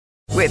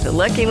With the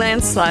Lucky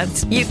Land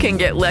Slots, you can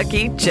get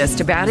lucky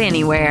just about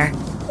anywhere.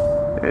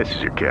 This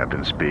is your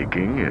captain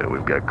speaking.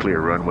 We've got clear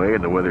runway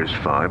and the weather's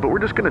fine, but we're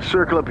just going to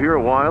circle up here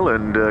a while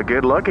and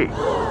get lucky.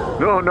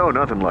 No,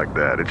 nothing like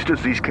that. It's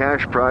just these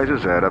cash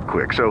prizes add up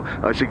quick. So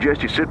I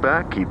suggest you sit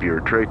back, keep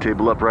your tray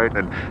table upright,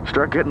 and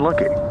start getting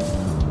lucky.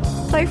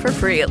 Play for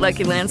free at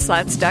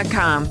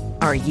LuckyLandSlots.com.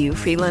 Are you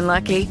feeling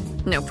lucky?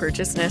 No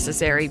purchase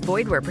necessary.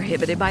 Void where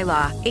prohibited by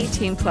law.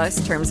 18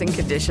 plus terms and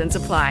conditions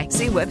apply.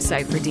 See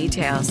website for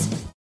details.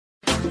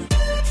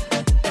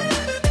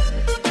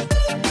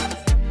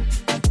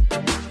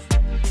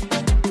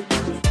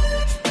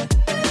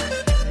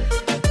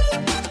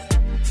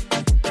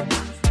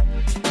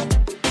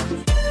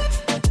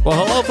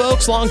 Well, hello,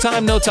 folks. Long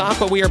time no talk,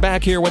 but we are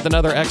back here with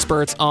another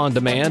Experts on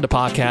Demand, a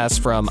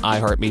podcast from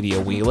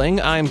iHeartMedia Wheeling.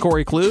 I'm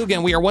Corey Klug,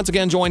 and we are once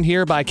again joined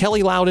here by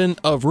Kelly Loudon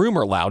of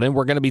Rumor Loudon.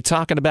 We're going to be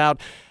talking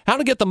about how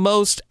to get the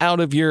most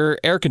out of your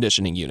air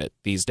conditioning unit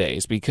these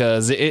days,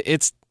 because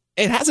it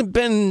hasn't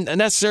been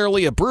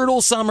necessarily a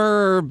brutal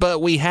summer,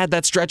 but we had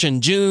that stretch in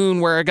June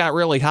where it got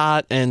really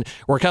hot, and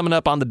we're coming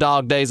up on the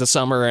dog days of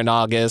summer in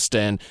August,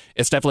 and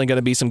it's definitely going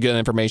to be some good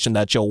information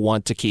that you'll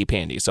want to keep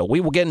handy. So we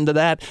will get into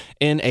that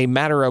in a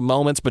matter of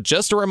moments, but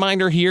just a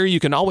reminder here, you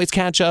can always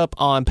catch up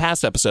on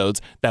past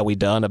episodes that we've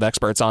done of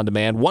Experts on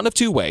Demand one of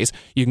two ways.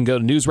 You can go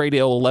to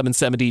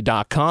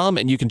newsradio1170.com,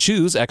 and you can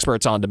choose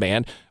Experts on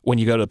Demand when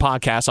you go to the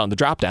podcast on the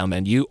drop-down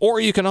menu, or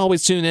you can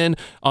always tune in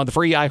on the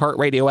free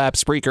iHeartRadio app,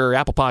 Spreaker,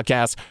 Apple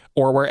Podcasts,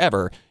 or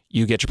wherever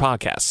you get your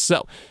podcasts.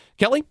 So,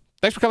 Kelly,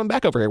 thanks for coming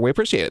back over here. We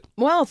appreciate it.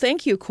 Well,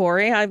 thank you,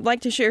 Corey. I'd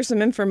like to share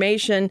some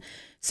information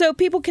so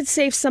people could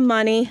save some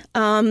money.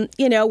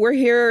 We're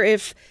here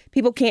if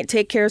people can't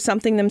take care of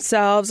something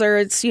themselves or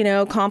it's,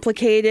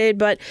 complicated,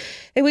 but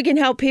if we can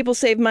help people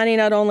save money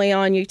not only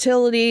on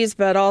utilities,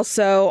 but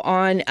also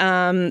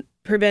on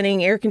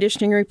preventing air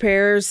conditioning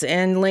repairs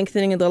and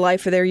lengthening the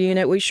life of their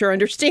unit, we sure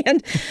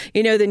understand,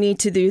 the need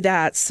to do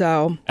that.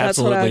 So that's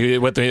absolutely,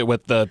 with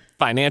the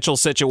financial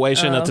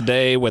situation of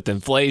today, with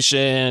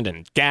inflation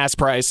and gas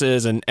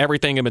prices and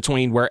everything in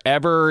between,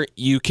 wherever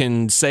you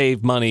can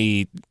save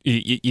money,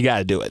 you got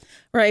to do it.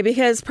 Right,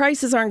 because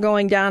prices aren't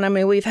going down. I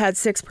mean, we've had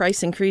 6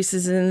 price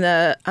increases in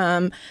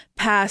the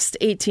past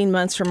 18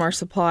 months from our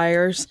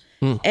suppliers.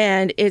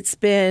 And it's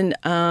been,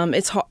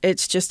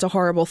 it's just a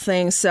horrible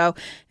thing. So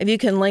if you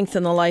can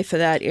lengthen the life of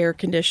that air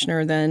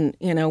conditioner, then,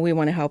 we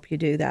want to help you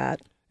do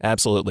that.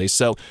 Absolutely.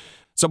 So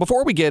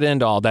before we get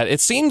into all that,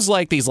 it seems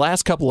like these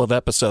last couple of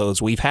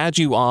episodes, we've had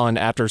you on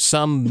after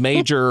some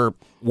major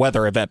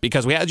weather event,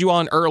 because we had you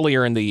on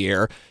earlier in the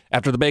year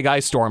after the big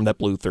ice storm that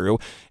blew through,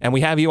 and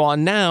we have you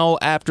on now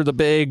after the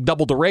big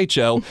double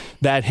derecho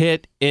that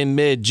hit in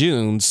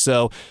mid-June.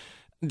 So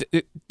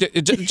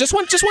just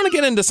want to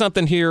get into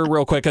something here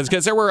real quick,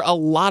 because there were a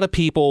lot of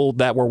people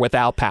that were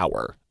without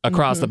power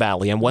across the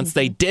valley, and once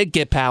they did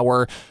get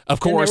power, of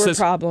course, there were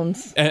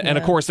problems, and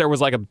of course there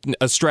was like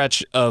a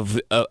stretch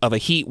of a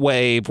heat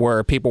wave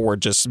where people were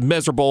just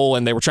miserable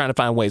and they were trying to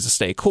find ways to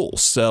stay cool.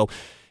 So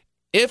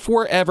if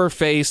we're ever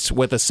faced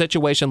with a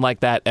situation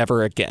like that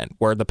ever again,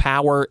 where the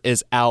power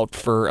is out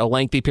for a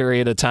lengthy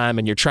period of time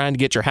and you're trying to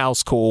get your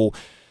house cool,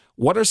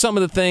 what are some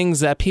of the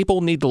things that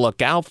people need to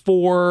look out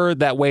for?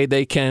 That way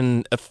they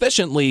can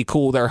efficiently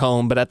cool their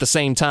home, but at the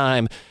same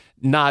time,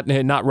 not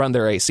run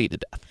their AC to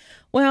death.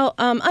 Well,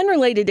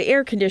 unrelated to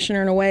air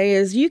conditioner in a way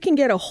is you can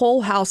get a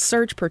whole house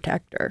surge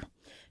protector.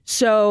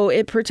 So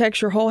it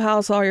protects your whole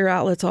house, all your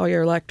outlets, all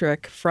your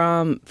electric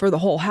for the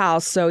whole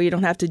house. So you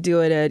don't have to do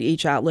it at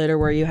each outlet or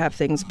where you have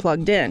things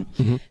plugged in.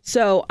 Mm-hmm.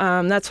 So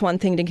that's one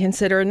thing to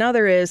consider.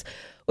 Another is,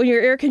 when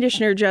your air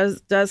conditioner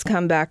does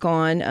come back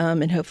on,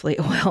 and hopefully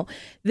it will,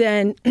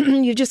 then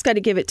you just got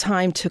to give it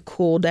time to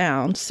cool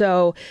down.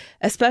 So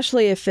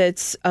especially if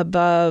it's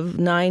above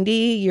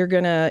 90,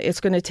 it's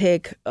going to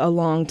take a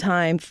long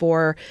time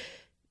for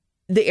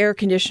the air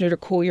conditioner to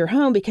cool your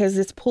home, because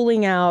it's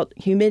pulling out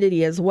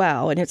humidity as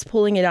well, and it's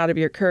pulling it out of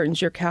your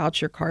curtains, your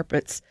couch, your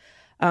carpets,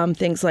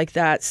 things like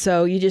that.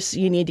 So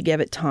you need to give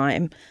it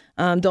time.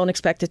 Don't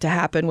expect it to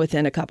happen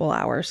within a couple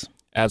hours.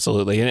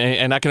 Absolutely.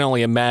 And I can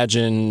only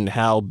imagine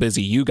how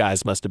busy you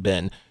guys must have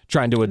been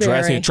trying to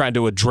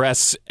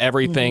address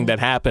everything that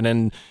happened.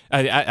 And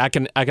I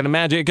can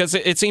imagine, because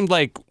it seemed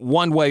like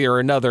one way or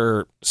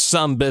another,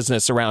 some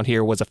business around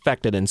here was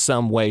affected in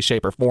some way,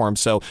 shape, or form.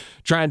 So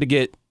trying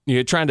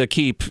to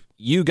keep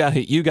you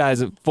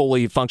guys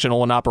fully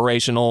functional and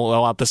operational,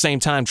 while at the same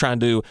time trying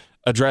to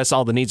address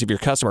all the needs of your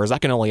customers. I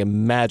can only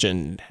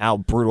imagine how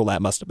brutal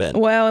that must have been.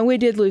 Well, and we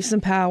did lose some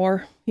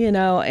power,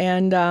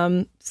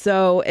 and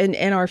so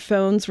our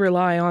phones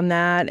rely on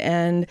that,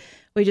 and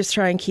we just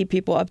try and keep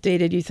people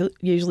updated,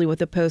 usually with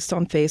a post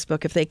on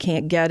Facebook. If they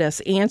can't get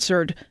us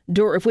answered,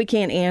 if we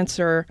can't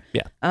answer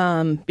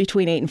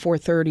between 8 and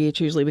 4:30,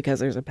 it's usually because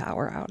there's a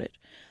power outage.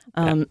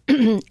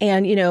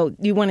 And,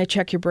 you want to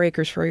check your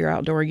breakers for your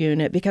outdoor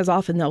unit, because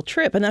often they'll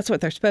trip, and that's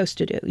what they're supposed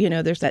to do.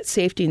 There's that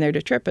safety in there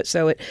to trip it,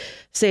 so it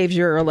saves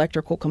your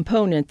electrical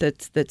component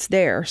that's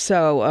there.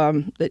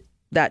 So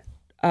that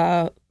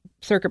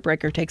circuit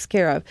breaker takes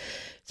care of.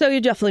 So you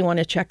definitely want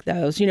to check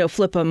those,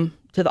 flip them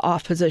to the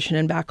off position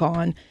and back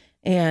on.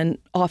 And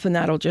often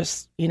that'll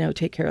just,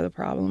 take care of the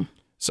problem.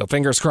 So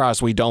fingers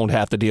crossed we don't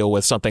have to deal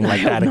with something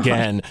like that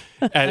again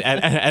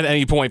at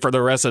any point for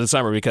the rest of the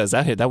summer, because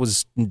that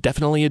was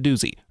definitely a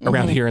doozy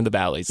around here in the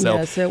Valley. So,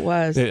 yes, it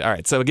was. All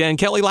right. So again,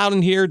 Kelly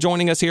Loudon here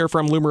joining us here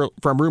from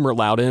Rumor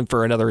Loudon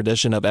for another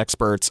edition of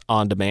Experts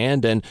on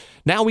Demand. And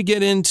now we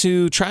get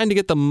into trying to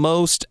get the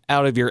most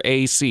out of your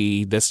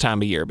AC this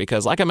time of year,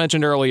 because like I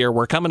mentioned earlier,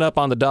 we're coming up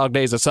on the dog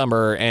days of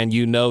summer, and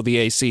the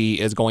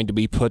AC is going to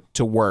be put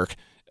to work,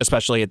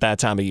 especially at that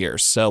time of year.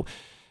 So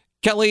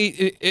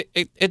Kelly,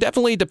 it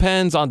definitely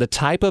depends on the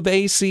type of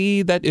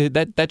AC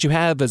that you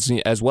have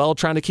as well,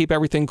 trying to keep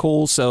everything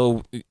cool.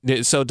 So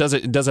does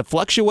it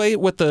fluctuate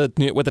with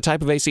the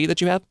type of AC that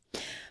you have?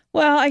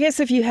 Well, I guess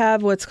if you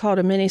have what's called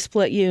a mini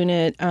split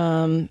unit,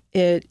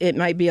 it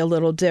might be a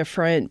little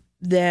different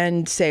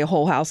than, say, a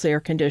whole house air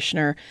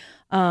conditioner.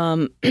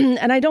 And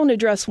I don't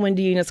address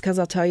window units because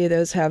I'll tell you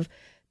those have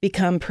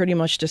become pretty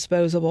much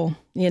disposable.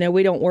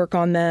 We don't work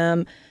on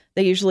them.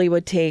 They usually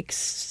would take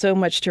so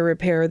much to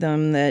repair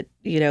them that,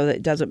 that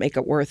doesn't make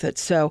it worth it.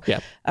 So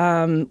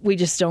we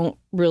just don't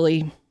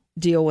really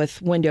deal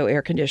with window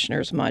air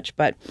conditioners much.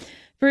 But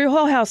for your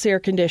whole house air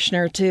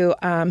conditioner, to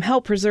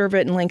help preserve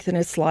it and lengthen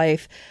its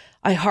life,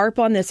 I harp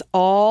on this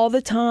all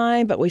the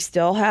time, but we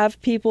still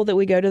have people that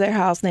we go to their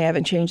house and they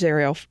haven't changed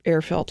their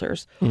air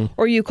filters.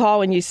 Or you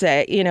call and you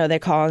say, they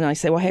call and I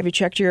say, well, have you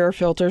checked your air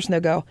filters? And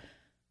they'll go,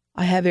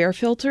 I have air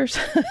filters.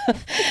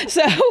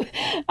 So,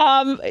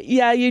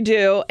 yeah, you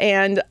do.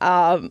 And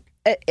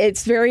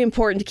it's very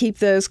important to keep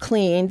those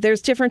clean.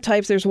 There's different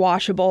types. There's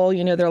washable.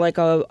 They're like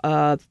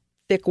a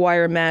thick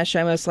wire mesh,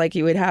 almost like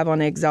you would have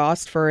on an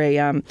exhaust for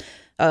a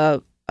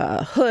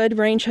hood,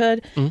 range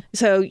hood.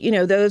 So,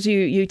 those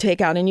you take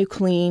out and you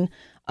clean.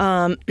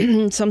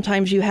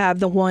 Sometimes you have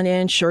the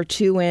 1-inch or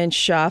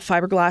 2-inch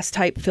fiberglass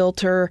type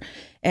filter,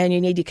 and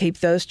you need to keep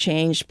those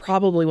changed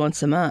probably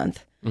once a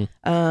month.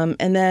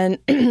 And then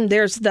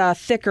there's the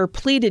thicker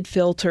pleated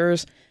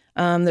filters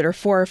that are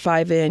 4 or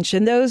 5-inch,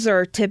 and those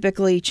are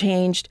typically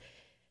changed.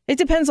 It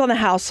depends on the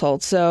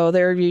household. So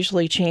they're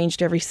usually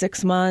changed every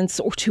 6 months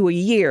or to a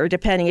year,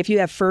 depending. If you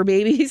have fur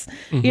babies,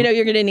 you're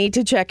going to need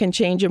to check and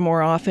change them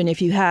more often.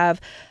 If you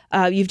have,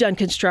 you've done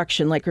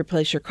construction, like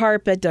replace your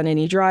carpet, done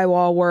any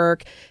drywall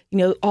work,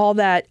 all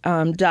that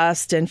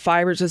dust and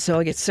fibers and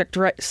so gets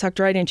sucked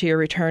right into your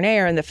return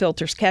air, and the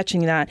filter's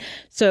catching that.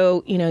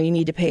 So, you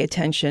need to pay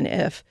attention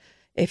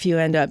if you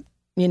end up,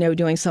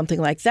 doing something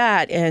like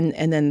that, and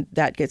then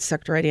that gets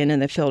sucked right in and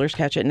the filters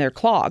catch it and they're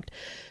clogged.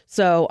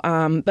 So,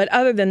 but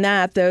other than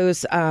that,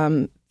 those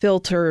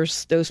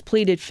filters, those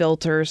pleated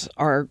filters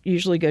are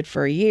usually good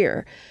for a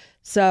year.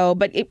 So,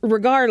 but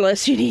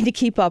regardless, you need to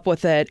keep up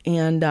with it.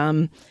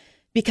 And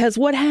because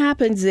what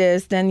happens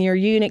is then your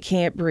unit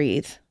can't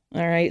breathe.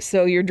 All right.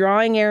 So you're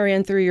drawing air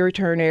in through your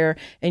return air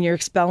and you're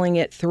expelling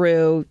it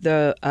through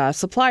the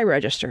supply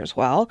registers.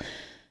 Well,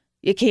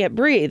 you can't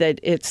breathe.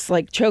 It's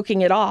like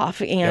choking it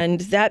off.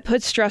 And that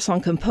puts stress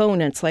on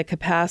components like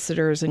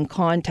capacitors and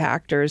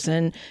contactors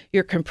and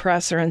your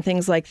compressor and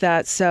things like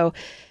that. So,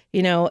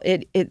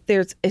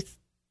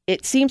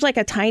 it seems like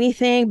a tiny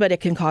thing, but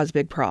it can cause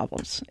big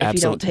problems if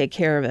you don't take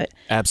care of it.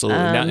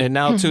 Absolutely.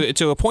 Now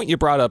to a point you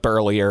brought up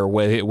earlier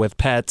with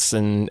pets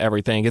and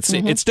everything,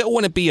 it still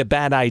wouldn't be a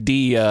bad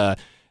idea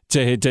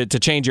to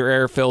change your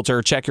air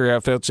filter, check your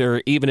air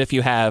filter, even if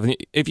you have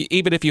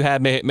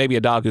maybe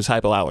a dog who's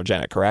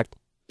hypoallergenic, correct?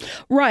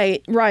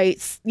 Right.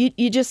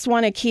 You just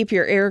want to keep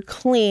your air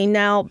clean.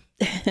 Now,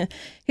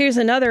 here's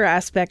another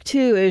aspect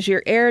too: is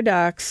your air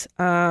ducts.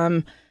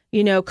 Can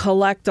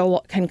collect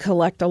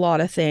a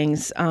lot of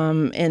things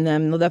in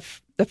them,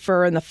 the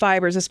fur and the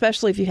fibers,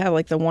 especially if you have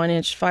like the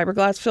 1-inch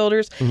fiberglass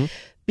filters,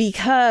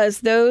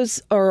 because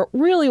those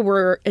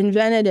were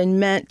invented and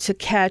meant to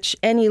catch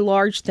any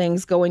large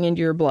things going into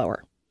your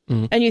blower.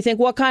 And you think,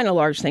 what kind of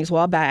large things?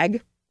 Well, a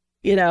bag.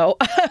 We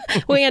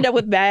end up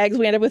with bags,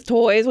 we end up with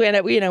toys,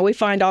 we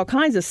find all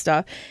kinds of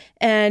stuff.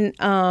 And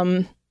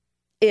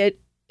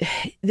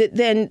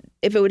then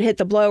if it would hit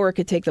the blower, it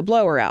could take the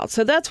blower out.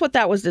 So that's what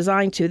that was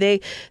designed to.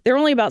 They're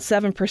only about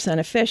 7%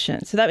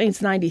 efficient. So that means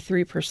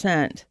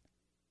 93%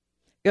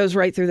 goes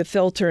right through the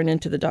filter and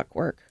into the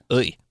ductwork.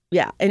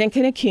 Yeah, and it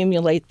can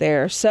accumulate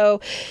there. So,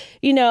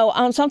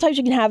 sometimes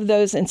you can have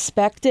those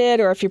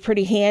inspected, or if you're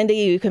pretty handy,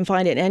 you can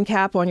find an end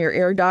cap on your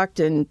air duct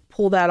and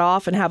pull that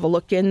off and have a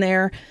look in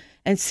there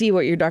and see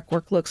what your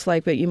ductwork looks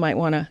like. But you might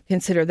want to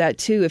consider that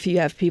too if you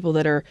have people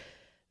that are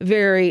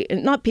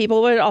not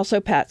people, but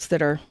also pets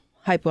that are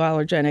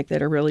hypoallergenic,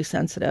 that are really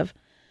sensitive.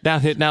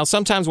 Now,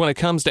 sometimes when it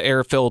comes to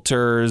air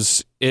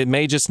filters, it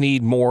may just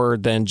need more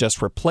than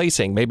just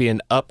replacing. Maybe an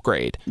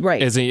upgrade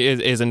is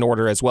in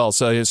order as well.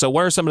 So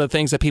what are some of the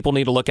things that people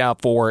need to look out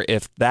for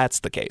if that's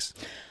the case?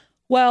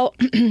 Well,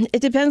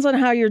 it depends on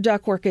how your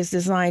ductwork is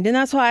designed. And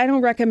that's why I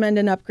don't recommend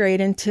an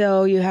upgrade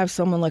until you have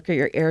someone look at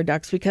your air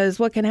ducts, because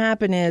what can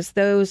happen is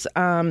those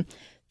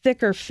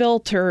thicker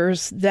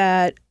filters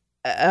that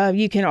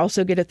you can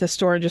also get at the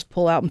store and just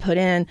pull out and put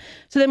in.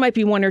 So they might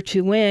be 1 or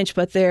 2 inch,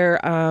 but they're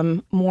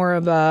more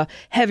of a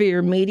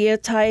heavier media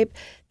type.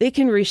 They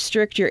can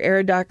restrict your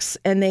air ducts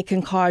and they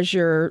can cause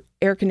your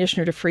air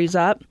conditioner to freeze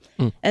up.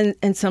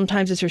 And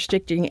sometimes it's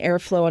restricting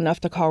airflow enough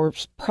to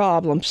cause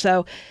problems.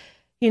 So,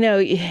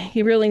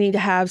 you really need to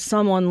have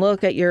someone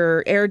look at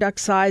your air duct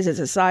size. Is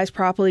it sized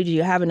properly? Do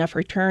you have enough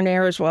return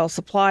air as well as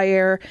supply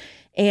air?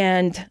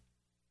 And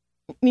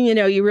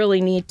you really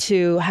need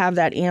to have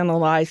that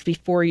analyzed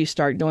before you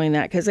start doing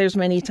that, because there's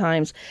many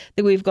times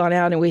that we've gone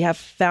out and we have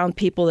found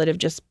people that have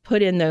just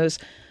put in those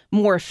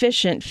more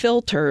efficient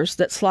filters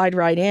that slide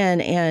right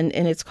in, and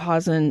it's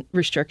causing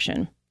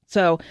restriction.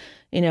 So,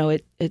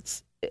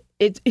 it's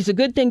a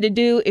good thing to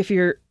do if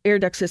your air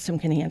duct system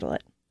can handle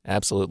it.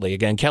 Absolutely.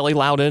 Again, Kelly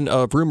Loudon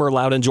of Rumor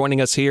Loudon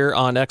joining us here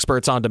on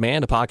Experts on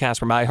Demand, a podcast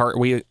from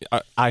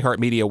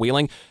iHeartMedia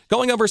Wheeling,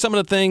 going over some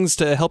of the things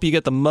to help you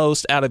get the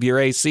most out of your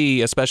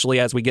AC,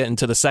 especially as we get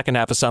into the second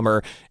half of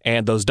summer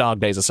and those dog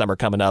days of summer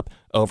coming up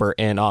over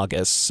in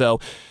August. So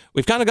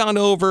we've kind of gone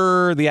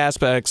over the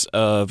aspects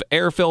of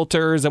air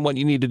filters and what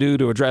you need to do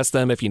to address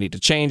them, if you need to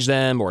change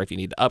them or if you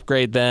need to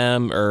upgrade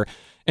them,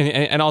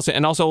 and also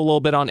a little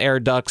bit on air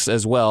ducts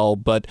as well.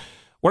 But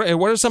what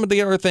are some of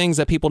the other things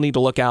that people need to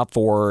look out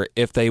for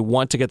if they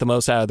want to get the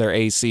most out of their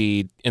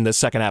AC in the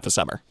second half of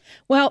summer?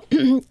 Well,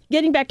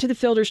 getting back to the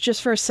filters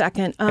just for a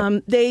second,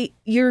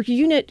 your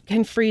unit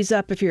can freeze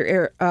up if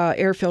your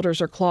air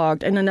filters are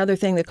clogged. And another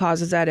thing that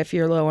causes that if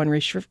you're low on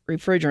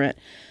refrigerant.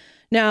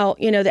 Now,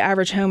 the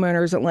average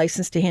homeowner isn't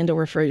licensed to handle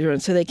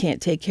refrigerant, so they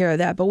can't take care of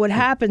that. But what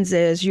happens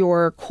is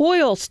your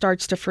coil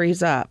starts to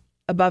freeze up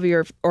above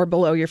or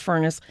below your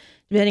furnace,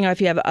 depending on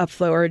if you have an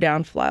upflow or a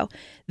downflow.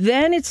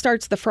 Then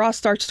the frost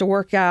starts to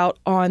work out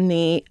on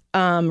the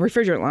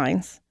refrigerant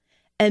lines.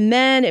 And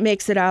then it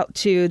makes it out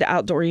to the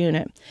outdoor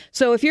unit.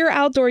 So if your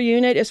outdoor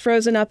unit is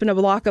frozen up in a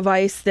block of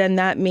ice, then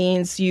that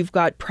means you've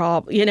got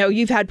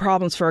you've had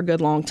problems for a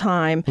good long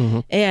time,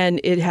 and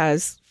it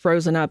has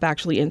frozen up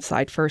actually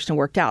inside first and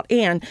worked out.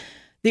 And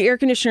the air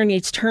conditioner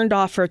needs turned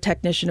off for a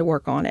technician to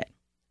work on it.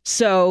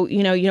 So,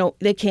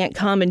 they can't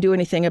come and do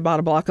anything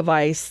about a block of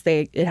ice.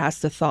 It has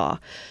to thaw.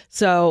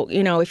 So,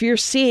 if you're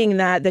seeing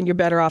that, then you're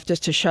better off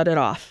just to shut it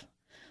off.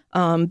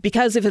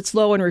 Because if it's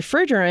low in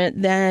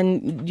refrigerant,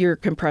 then your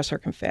compressor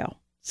can fail.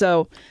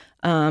 So,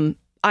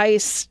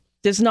 ice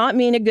does not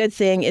mean a good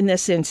thing in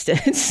this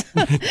instance.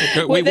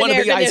 We want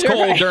to be ice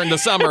cold during the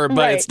summer, but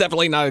right. It's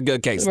definitely not a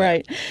good case.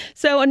 Right.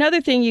 So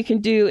another thing you can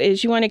do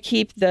is you want to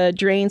keep the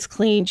drains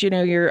cleaned.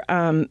 Your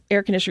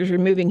air conditioner is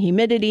removing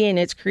humidity and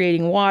it's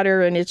creating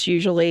water, and it's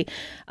usually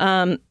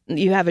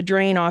you have a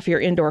drain off your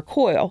indoor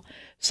coil.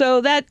 So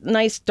that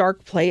nice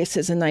dark place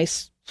is a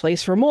nice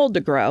place for mold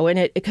to grow, and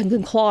it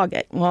can clog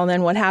it. Well,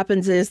 then what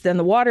happens is then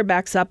the water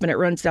backs up and it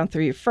runs down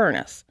through your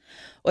furnace,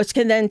 which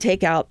can then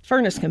take out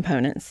furnace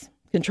components,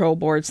 control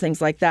boards, things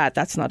like that.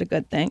 That's not a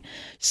good thing.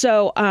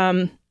 So,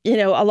 a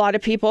lot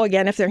of people,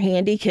 again, if they're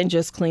handy, can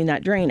just clean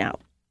that drain out,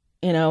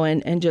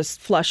 and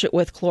just flush it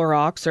with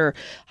Clorox or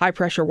high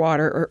pressure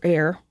water or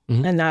air,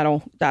 and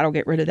that'll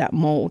get rid of that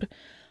mold.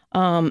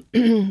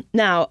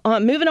 Now,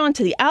 moving on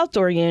to the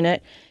outdoor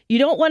unit, you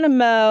don't want to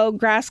mow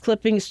grass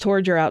clippings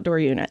towards your outdoor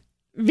unit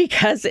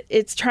because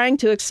it's trying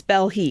to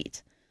expel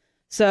heat.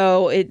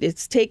 So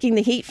it's taking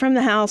the heat from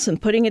the house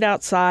and putting it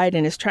outside,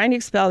 and it's trying to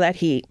expel that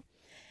heat.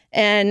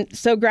 And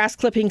so grass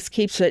clippings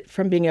keeps it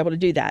from being able to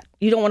do that.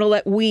 You don't want to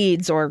let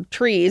weeds or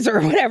trees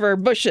or whatever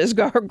bushes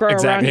grow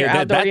around your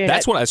outdoor unit.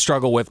 That's what I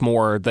struggle with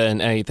more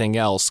than anything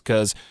else,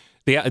 because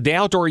the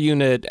outdoor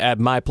unit at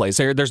my place,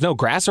 there's no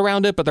grass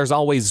around it, but there's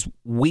always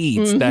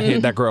weeds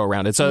that grow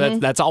around it. So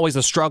that's always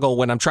a struggle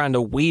when I'm trying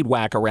to weed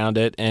whack around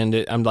it, and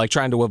I'm like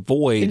trying to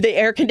avoid the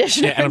air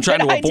conditioner. Yeah, and I'm trying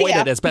to avoid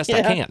it as best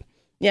I can.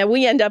 Yeah,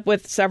 we end up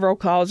with several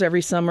calls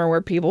every summer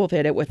where people have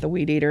hit it with the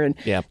weed eater and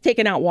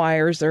taken out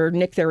wires or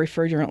nicked their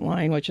refrigerant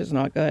line, which is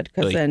not good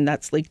because then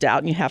that's leaked out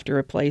and you have to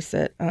replace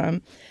it.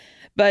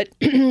 But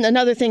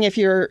another thing, if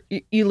you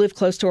live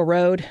close to a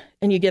road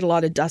and you get a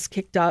lot of dust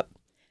kicked up,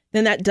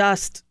 then that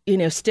dust,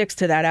 sticks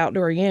to that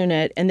outdoor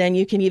unit, and then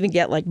you can even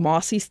get like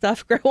mossy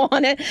stuff grow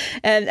on it,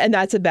 and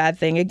that's a bad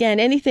thing. Again,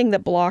 anything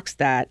that blocks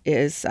that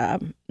is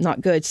not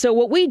good. So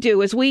what we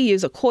do is we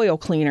use a coil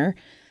cleaner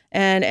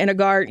and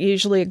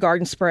usually a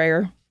garden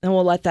sprayer, and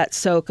we'll let that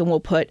soak, and we'll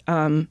put,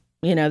 then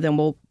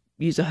we'll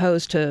use a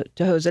hose to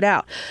hose it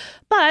out.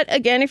 But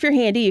again, if you're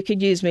handy, you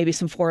could use maybe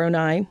some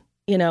 409,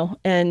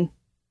 and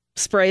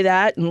spray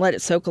that and let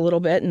it soak a little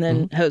bit and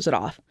then hose it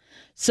off.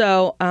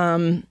 So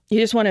you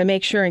just want to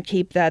make sure and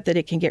keep that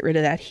it can get rid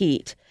of that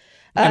heat.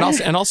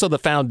 And also the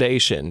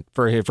foundation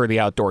for the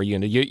outdoor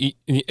unit.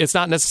 It's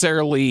not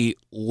necessarily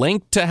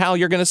linked to how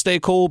you're going to stay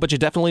cool, but you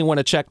definitely want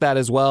to check that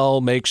as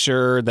well. Make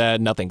sure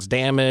that nothing's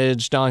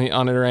damaged on it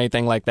or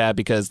anything like that,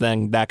 because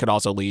then that could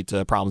also lead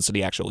to problems to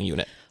the actual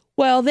unit.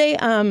 Well,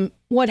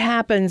 what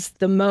happens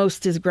the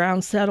most is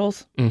ground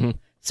settles. Mm-hmm.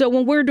 So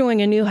when we're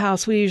doing a new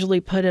house, we usually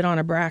put it on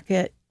a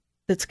bracket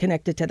that's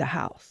connected to the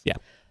house. Yeah.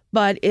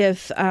 But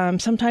if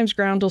sometimes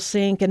ground will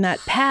sink and that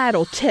pad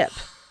will tip.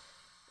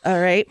 All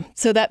right.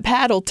 So that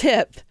pad will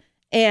tip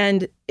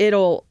and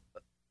it'll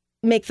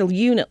make the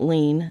unit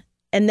lean.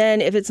 And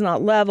then if it's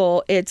not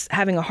level, it's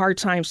having a hard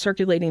time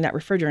circulating that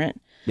refrigerant.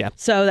 Yeah.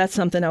 So that's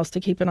something else to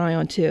keep an eye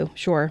on too.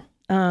 Sure.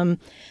 And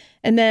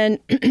then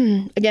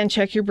again,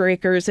 check your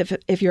breakers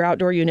if your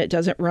outdoor unit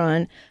doesn't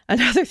run.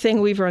 Another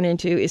thing we've run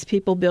into is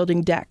people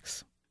building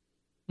decks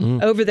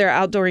over their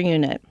outdoor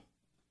unit.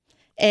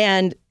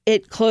 And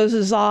it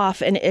closes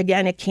off, and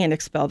again, it can't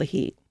expel the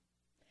heat.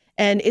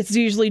 And it's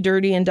usually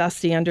dirty and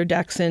dusty under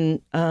decks,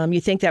 and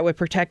you think that would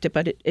protect it,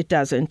 but it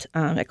doesn't.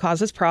 It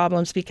causes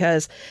problems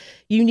because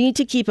you need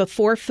to keep a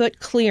 4-foot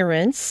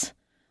clearance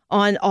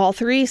on all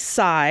 3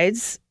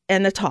 sides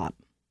and the top.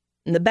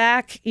 And the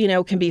back,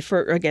 can be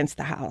against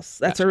the house.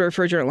 That's where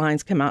refrigerant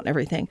lines come out and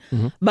everything.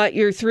 Mm-hmm. But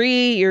your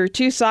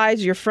 2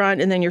 sides, your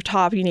front, and then your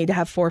top, you need to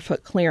have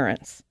 4-foot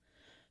clearance.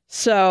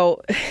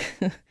 So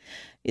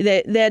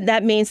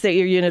that means that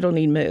your unit will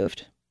need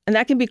moved. And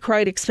that can be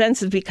quite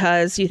expensive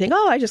because you think,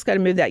 I just got to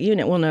move that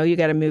unit. Well, no, you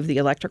got to move the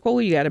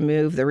electrical. You got to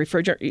move the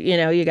refrigerant.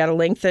 You got to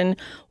lengthen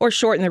or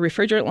shorten the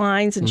refrigerant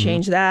lines and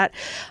change that.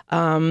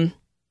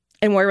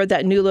 And where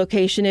that new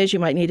location is, you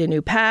might need a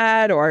new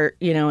pad or,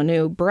 a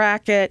new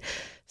bracket.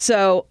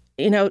 So,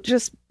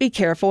 just be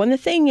careful. And the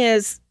thing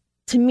is,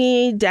 to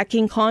me,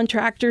 decking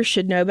contractors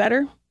should know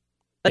better,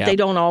 but they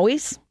don't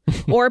always.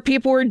 Or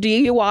people are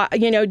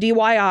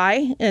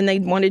DIY, and they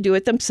want to do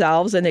it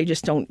themselves, and they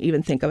just don't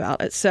even think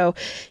about it. So,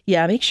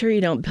 make sure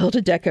you don't build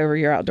a deck over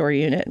your outdoor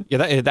unit.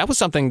 Yeah, that was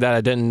something that I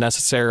didn't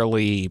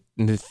necessarily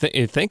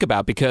think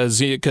about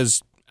because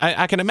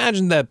I can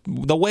imagine that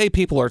the way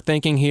people are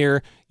thinking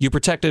here, you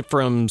protect it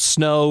from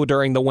snow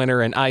during the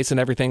winter and ice and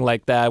everything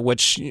like that,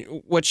 which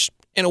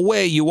in a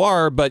way you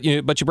are, but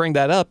you bring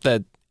that up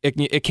that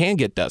it can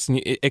get dusty.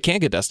 It can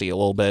get dusty a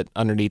little bit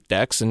underneath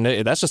decks, and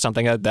that's just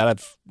something that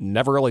I've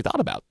never really thought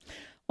about.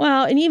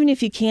 Well, and even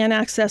if you can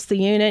access the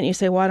unit and you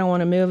say, well, I don't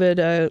want to move it,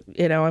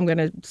 I'm going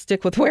to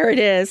stick with where it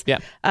is. Yeah.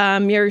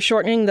 You're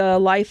shortening the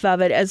life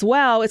of it as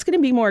well. It's going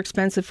to be more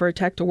expensive for a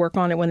tech to work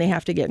on it when they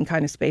have to get in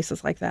kind of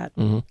spaces like that.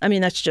 Mm-hmm. I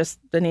mean, that's just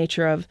the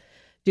nature of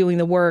doing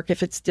the work.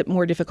 If it's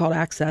more difficult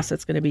access,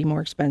 it's going to be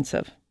more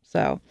expensive.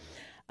 So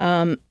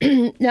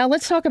now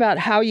let's talk about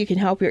how you can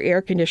help your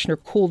air conditioner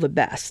cool the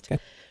best.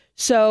 Okay.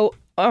 So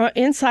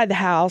inside the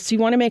house, you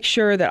want to make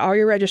sure that all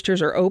your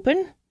registers are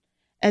open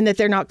and that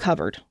they're not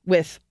covered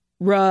with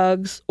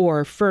rugs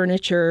or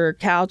furniture,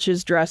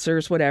 couches,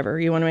 dressers, whatever.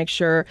 You want to make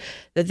sure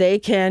that they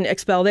can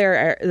expel their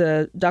air,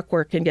 the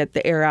ductwork can get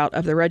the air out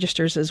of the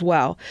registers as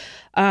well.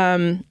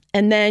 And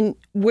then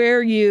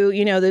where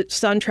the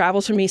sun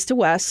travels from east to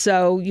west,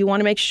 so you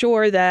want to make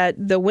sure that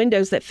the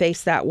windows that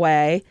face that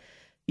way,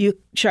 you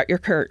shut your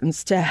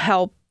curtains to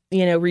help,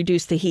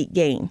 reduce the heat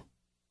gain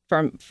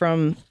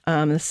from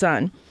the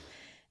sun.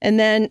 And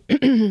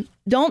then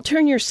don't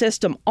turn your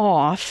system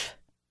off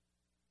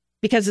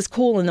because it's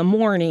cool in the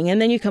morning,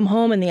 and then you come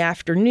home in the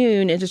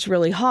afternoon and it's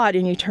really hot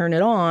and you turn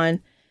it on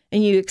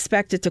and you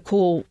expect it to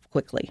cool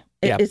quickly.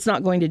 It's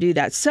not going to do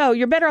that. So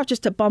you're better off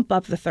just to bump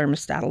up the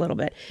thermostat a little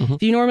bit. Mm-hmm.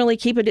 If you normally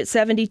keep it at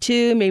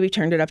 72, maybe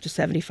turn it up to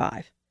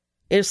 75.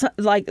 It's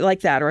like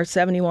that, or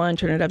 71,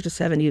 turn it up to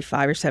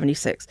 75 or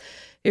 76.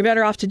 You're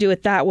better off to do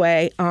it that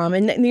way.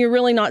 And you're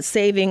really not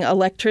saving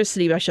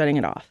electricity by shutting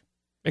it off.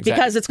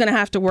 Exactly. Because it's going to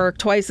have to work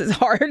twice as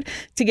hard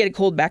to get it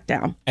cooled back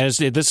down. And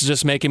this is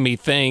just making me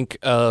think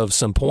of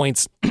some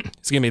points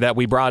that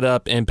we brought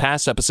up in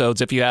past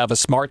episodes. If you have a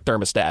smart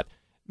thermostat,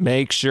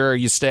 make sure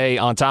you stay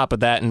on top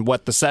of that and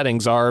what the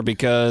settings are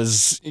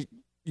because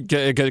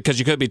you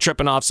could be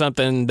tripping off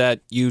something that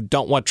you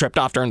don't want tripped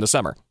off during the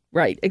summer.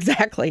 Right,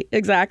 exactly.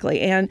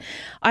 And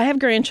I have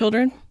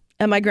grandchildren,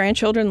 and my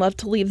grandchildren love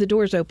to leave the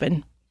doors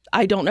open.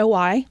 I don't know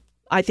why.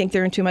 I think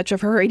they're in too much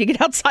of a hurry to get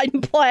outside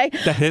and play.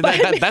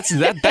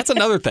 That's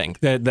another thing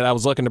that I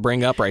was looking to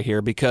bring up right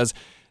here, because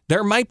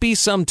there might be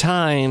some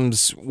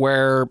times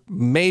where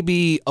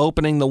maybe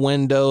opening the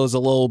windows a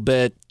little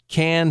bit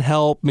can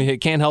help.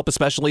 It can help,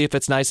 especially if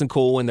it's nice and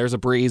cool and there's a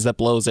breeze that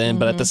blows in. Mm-hmm.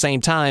 But at the same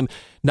time,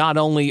 not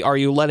only are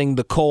you letting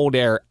the cold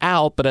air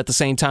out, but at the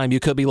same time, you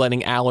could be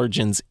letting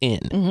allergens in.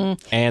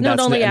 Mm-hmm. And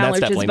not only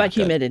allergens, but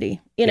humidity.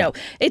 You know,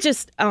 it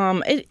just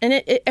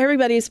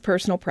everybody's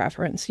personal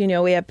preference. You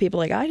know, we have people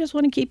like, I just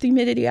want to keep the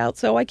humidity out,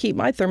 so I keep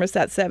my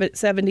thermostat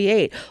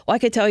 78. Well, I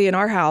could tell you in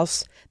our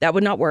house that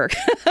would not work.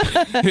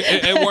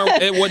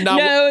 it would not.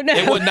 No.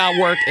 It would not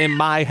work in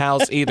my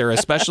house either,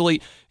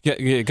 especially.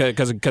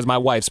 Because my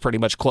wife's pretty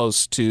much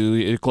close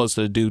to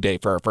the due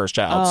date for our first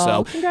child. Oh,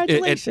 so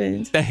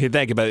congratulations!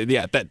 Thank you, but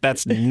yeah,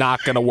 that's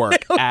not going to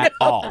work at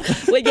all.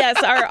 Well,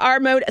 yes, our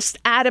most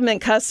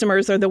adamant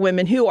customers are the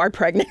women who are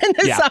pregnant in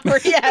the summer.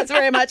 Yes,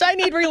 very much. I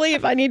need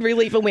relief,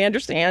 and we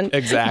understand.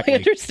 Exactly, we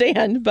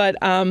understand. But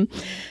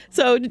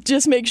so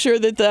just make sure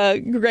that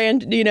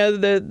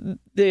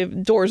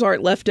the doors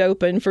aren't left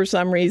open for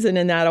some reason,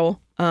 and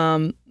that'll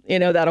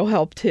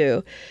help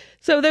too.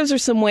 So those are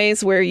some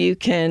ways where you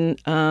can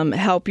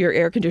help your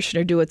air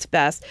conditioner do its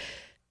best.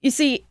 You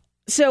see,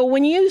 So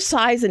when you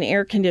size an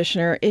air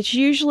conditioner, it's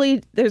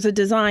usually there's a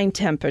design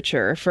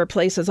temperature for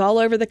places all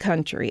over the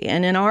country.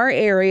 And in our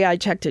area, I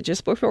checked it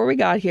just before we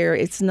got here,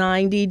 it's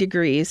 90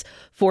 degrees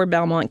for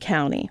Belmont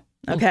County.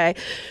 Okay.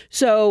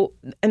 So,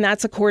 and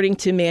that's according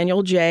to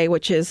Manual J,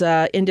 which is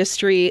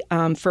industry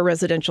for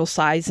residential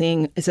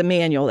sizing, is a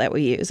manual that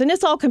we use. And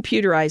it's all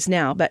computerized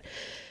now. But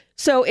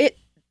so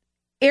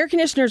air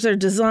conditioners are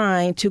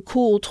designed to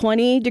cool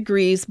 20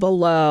 degrees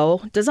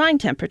below design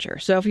temperature.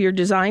 So if your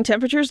design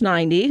temperature is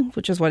 90,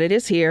 which is what it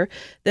is here,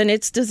 then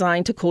it's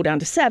designed to cool down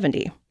to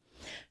 70.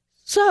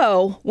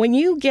 So when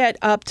you get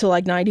up to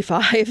like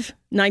 95,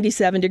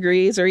 97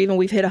 degrees, or even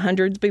we've hit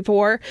 100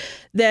 before,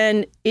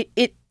 then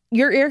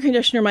your air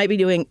conditioner might be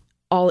doing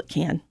all it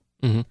can.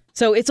 Mm-hmm.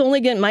 So it's only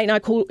it might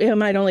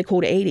only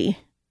cool to 80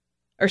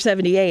 or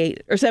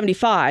 78 or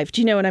 75.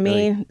 Do you know what I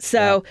mean? Really?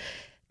 So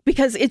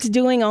because it's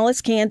doing all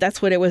it can,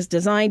 that's what it was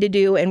designed to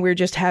do, and we're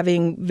just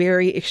having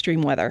very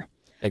extreme weather.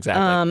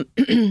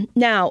 Exactly.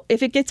 Now,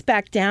 if it gets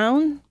back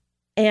down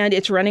and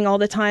it's running all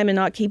the time and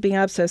not keeping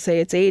up, so say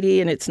it's 80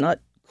 and it's not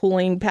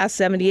cooling past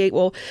 78,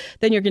 well,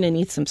 then you're going to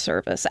need some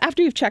service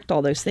after you've checked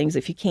all those things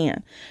if you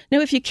can. Now,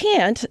 if you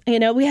can't,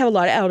 we have a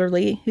lot of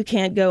elderly who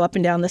can't go up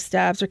and down the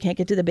steps or can't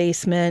get to the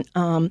basement.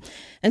 And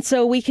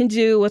so we can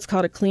do what's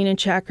called a clean and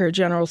check or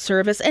general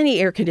service. Any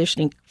air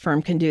conditioning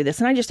firm can do this.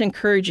 And I just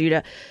encourage you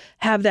to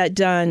have that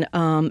done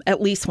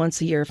at least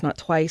once a year, if not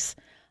twice.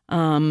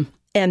 And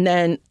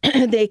then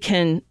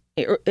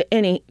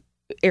any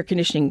air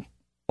conditioning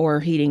or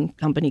heating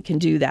company can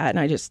do that. And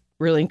I just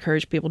really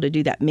encourage people to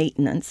do that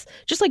maintenance,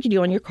 just like you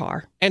do on your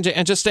car. And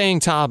just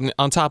staying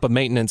on top of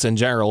maintenance in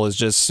general is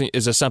just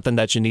something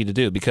that you need to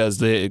do, because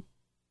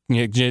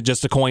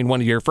just to coin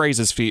one of your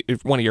phrases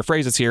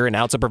here, an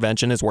ounce of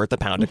prevention is worth a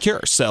pound of cure.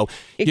 So,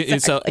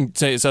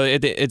 exactly. so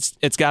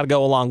it's got to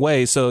go a long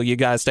way. So you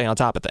got to stay on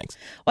top of things.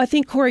 Well, I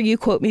think, Corey, you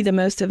quote me the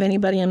most of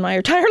anybody in my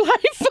entire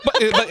life.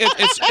 but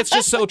it's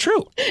just so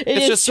true.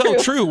 It's just so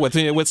true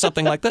with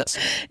something like this.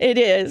 It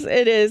is.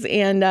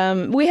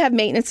 And we have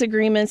maintenance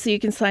agreements that you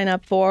can sign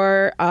up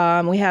for.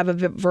 We have a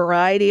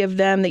variety of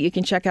them that you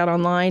can check out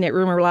online at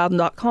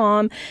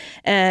rumorloudon.com.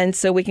 And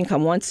so we can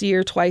come once a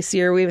year, twice a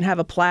year. We even have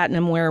a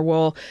platinum where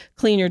we'll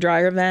clean your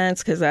dryer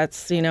vents, because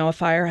that's, a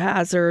fire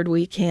hazard.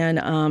 We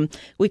can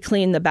we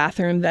clean the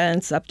bathroom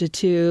vents up to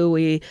 2.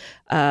 We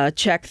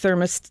check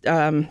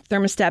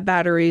thermostat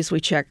batteries.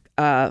 We check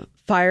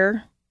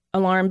fire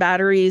alarm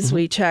batteries. Mm-hmm.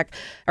 We check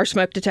our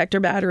smoke detector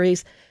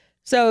batteries.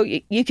 So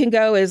you can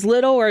go as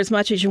little or as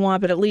much as you want,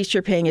 but at least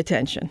you're paying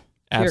attention.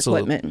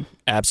 Absolutely.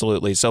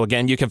 Absolutely. So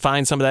again, you can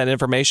find some of that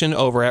information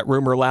over at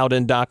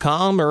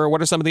rumorloudon.com. Or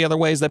what are some of the other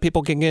ways that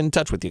people can get in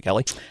touch with you,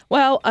 Kelly?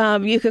 Well,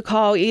 you could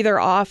call either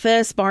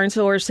office,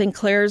 Barnesville or St.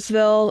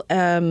 Clairsville,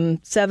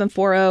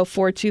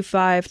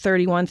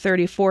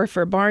 740-425-3134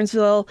 for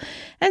Barnesville,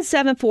 and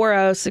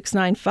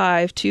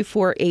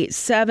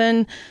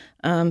 740-695-2487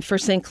 for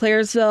St.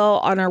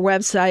 Clairsville. On our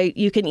website,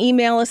 you can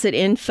email us at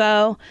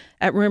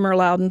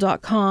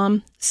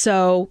info@rumorloudon.com.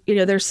 So,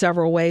 there's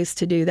several ways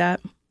to do that.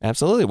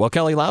 Absolutely. Well,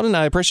 Kelly Loudon,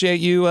 I appreciate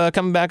you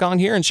coming back on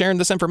here and sharing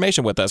this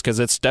information with us, because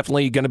it's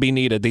definitely going to be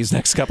needed these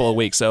next couple of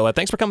weeks. So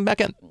thanks for coming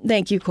back in.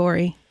 Thank you,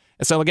 Corey.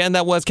 So again,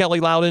 that was Kelly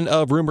Loudon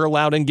of Rumor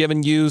Loudon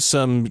giving you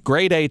some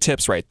grade A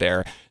tips right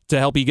there to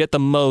help you get the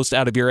most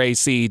out of your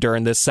AC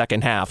during this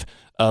second half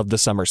of the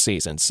summer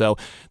season. So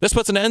this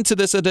puts an end to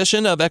this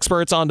edition of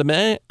Experts on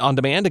Demand.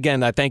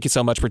 Again, I thank you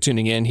so much for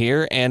tuning in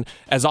here. And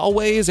as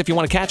always, if you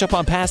want to catch up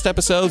on past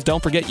episodes,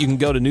 don't forget you can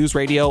go to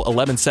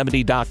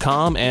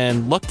newsradio1170.com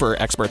and look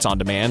for Experts on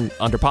Demand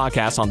under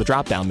podcasts on the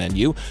drop-down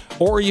menu.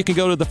 Or you can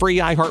go to the free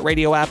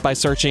iHeartRadio app by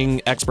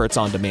searching Experts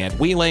on Demand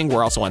Wheeling.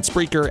 We're also on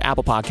Spreaker,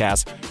 Apple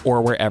Podcasts,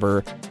 or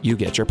wherever you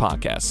get your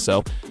podcasts.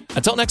 So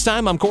until next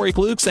time, I'm Corey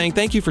Klug saying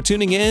thank you for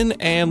tuning in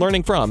and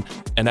learning from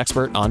an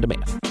expert on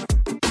demand.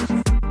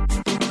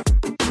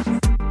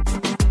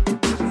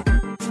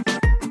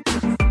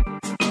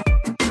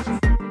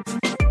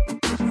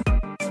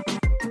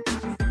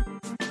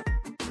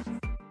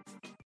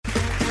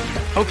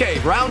 Okay,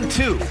 round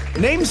 2.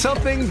 Name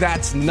something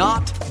that's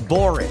not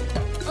boring.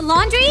 A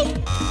laundry?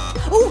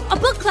 Ooh, a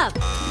book club.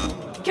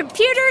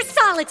 Computer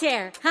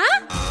solitaire,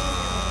 huh?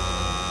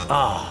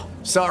 Ah,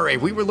 sorry,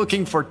 we were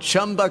looking for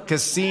Chumba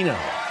Casino.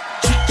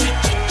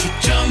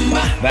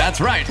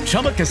 That's right,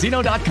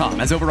 ChumbaCasino.com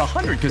has over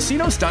 100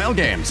 casino-style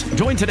games.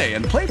 Join today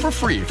and play for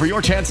free for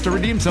your chance to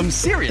redeem some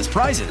serious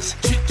prizes.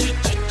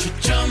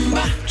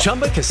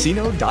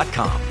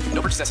 ChumbaCasino.com.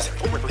 No purchase necessary.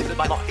 Void where prohibited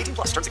by law.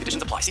 18+ terms and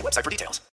conditions apply. See website for details.